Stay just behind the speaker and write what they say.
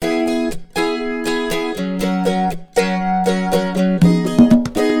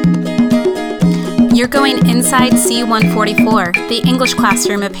Join Inside C144, the English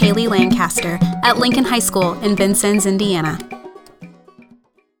classroom of Haley Lancaster at Lincoln High School in Vincennes, Indiana.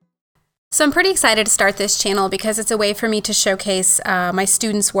 So I'm pretty excited to start this channel because it's a way for me to showcase my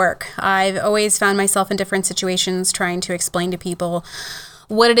students' work. I've always found myself in different situations trying to explain to people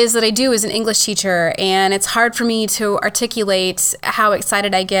what it is that I do as an English teacher, and it's hard for me to articulate how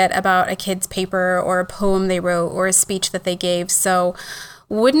excited I get about a kid's paper or a poem they wrote or a speech that they gave. So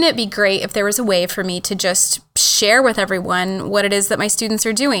wouldn't it be great if there was a way for me to just share with everyone what it is that my students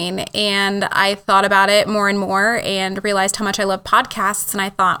are doing? And I thought about it more and more and realized how much I love podcasts. And I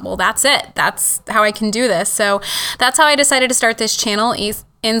thought, well, that's it. That's how I can do this. So that's how I decided to start this channel,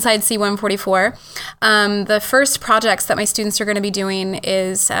 Inside C144. The first projects that my students are going to be doing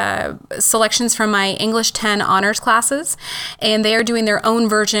is selections from my English 10 honors classes, and they are doing their own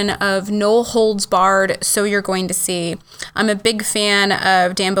version of No Holds Barred, So You're Going to See. I'm a big fan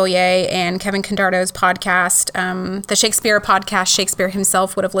of Dan Billier and Kevin Condardo's podcast, the Shakespeare podcast Shakespeare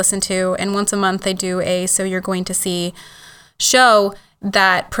himself would have listened to, and once a month they do a So You're Going to See show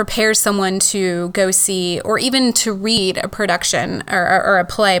that prepares someone to go see or even to read a production or a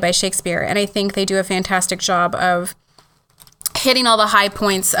play by Shakespeare. And I think they do a fantastic job of hitting all the high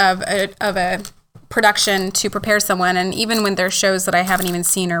points of a production to prepare someone. And even when there's shows that I haven't even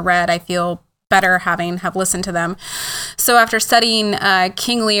seen or read, I feel better have listened to them. So after studying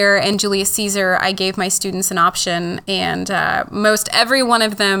King Lear and Julius Caesar, I gave my students an option, and most every one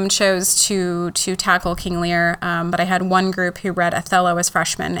of them chose to tackle King Lear, but I had one group who read Othello as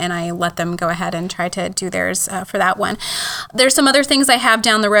freshmen, and I let them go ahead and try to do theirs for that one. There's some other things I have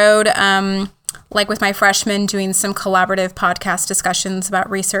down the road, like with my freshmen, doing some collaborative podcast discussions about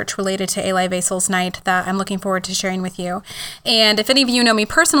research related to Eli Wiesel's Night that I'm looking forward to sharing with you. And if any of you know me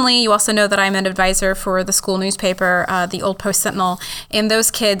personally, you also know that I'm an advisor for the school newspaper, the Old Post Sentinel. And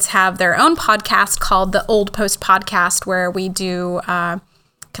those kids have their own podcast called the Old Post Podcast, where we do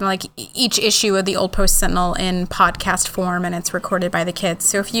kind of like each issue of the Old Post Sentinel in podcast form, and it's recorded by the kids.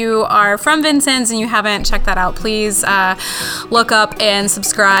 So if you are from Vincennes and you haven't checked that out, please look up and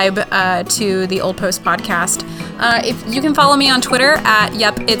subscribe to the Old Post Podcast. If you can follow me on Twitter at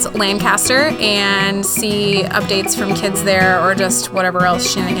It's Lancaster and see updates from kids there, or just whatever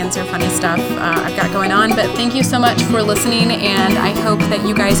else shenanigans or funny stuff I've got going on. But thank you so much for listening, and I hope that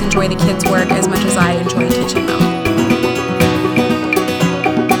you guys enjoy the kids' work as much as I enjoy teaching them.